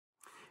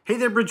Hey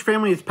there, Bridge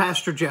family, it's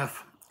Pastor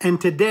Jeff. And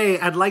today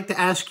I'd like to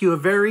ask you a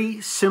very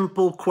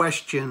simple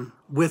question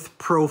with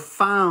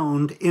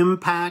profound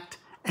impact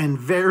and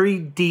very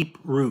deep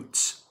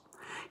roots.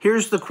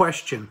 Here's the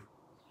question.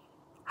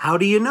 How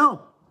do you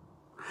know?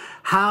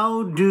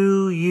 How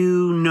do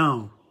you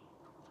know?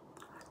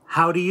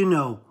 How do you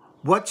know?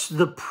 What's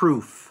the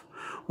proof?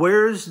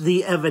 Where's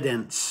the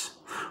evidence?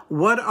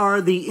 What are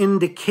the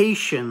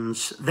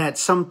indications that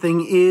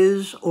something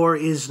is or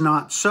is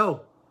not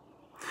so?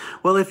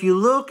 Well, if you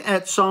look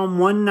at Psalm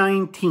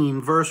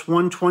 119, verse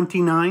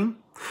 129,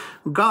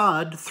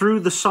 God, through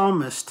the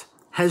psalmist,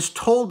 has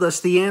told us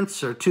the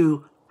answer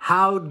to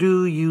how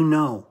do you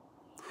know?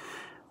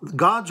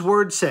 God's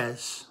word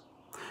says,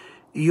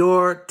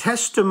 your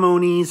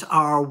testimonies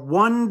are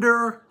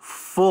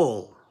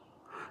wonderful.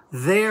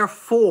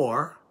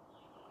 Therefore,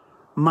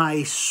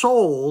 my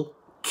soul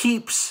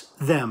keeps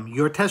them,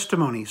 your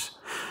testimonies.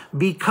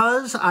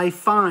 Because I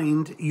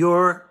find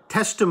your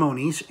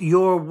testimonies,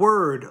 your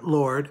word,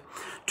 Lord,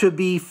 to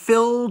be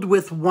filled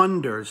with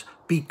wonders,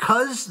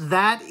 because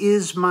that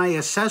is my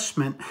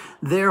assessment,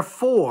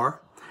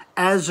 therefore,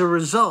 as a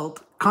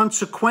result,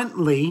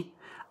 consequently,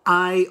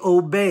 I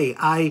obey,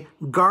 I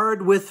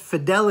guard with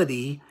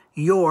fidelity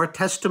your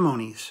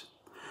testimonies.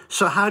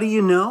 So how do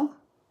you know?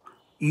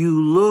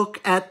 You look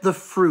at the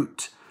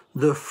fruit.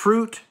 The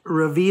fruit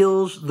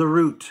reveals the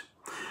root.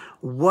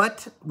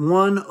 What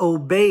one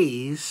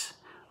obeys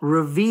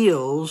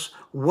reveals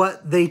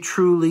what they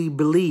truly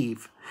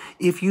believe.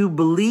 If you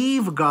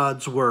believe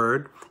God's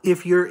word,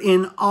 if you're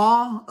in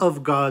awe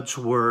of God's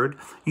word,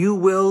 you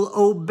will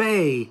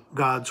obey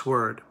God's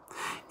word.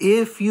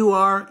 If you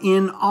are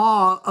in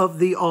awe of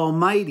the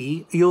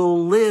Almighty,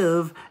 you'll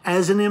live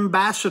as an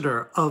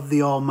ambassador of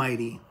the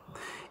Almighty.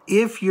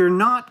 If you're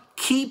not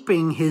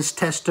keeping his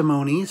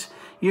testimonies,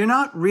 you're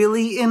not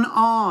really in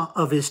awe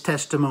of his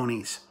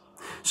testimonies.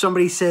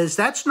 Somebody says,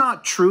 that's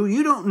not true.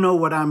 You don't know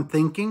what I'm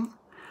thinking.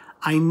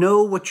 I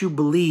know what you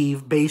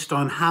believe based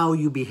on how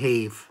you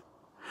behave.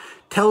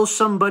 Tell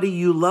somebody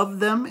you love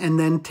them and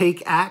then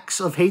take acts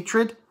of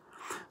hatred.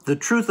 The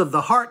truth of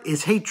the heart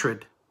is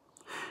hatred.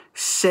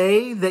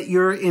 Say that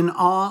you're in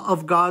awe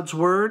of God's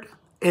word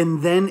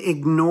and then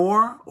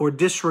ignore or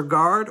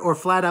disregard or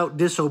flat out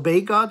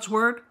disobey God's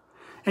word,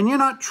 and you're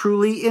not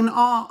truly in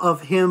awe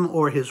of him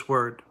or his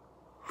word.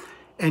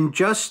 And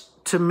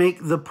just to make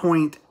the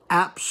point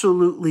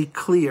absolutely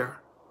clear,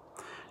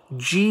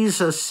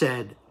 Jesus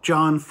said,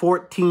 John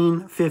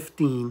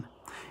 14:15,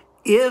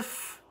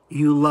 if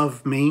you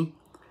love me,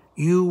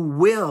 you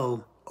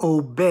will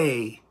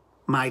obey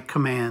my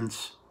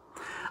commands.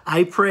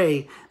 I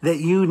pray that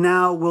you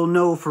now will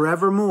know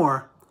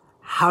forevermore.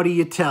 How do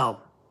you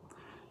tell?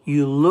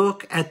 You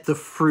look at the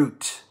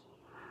fruit.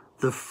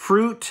 The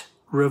fruit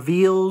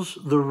reveals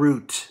the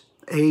root.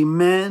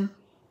 Amen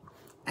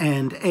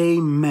and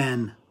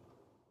amen.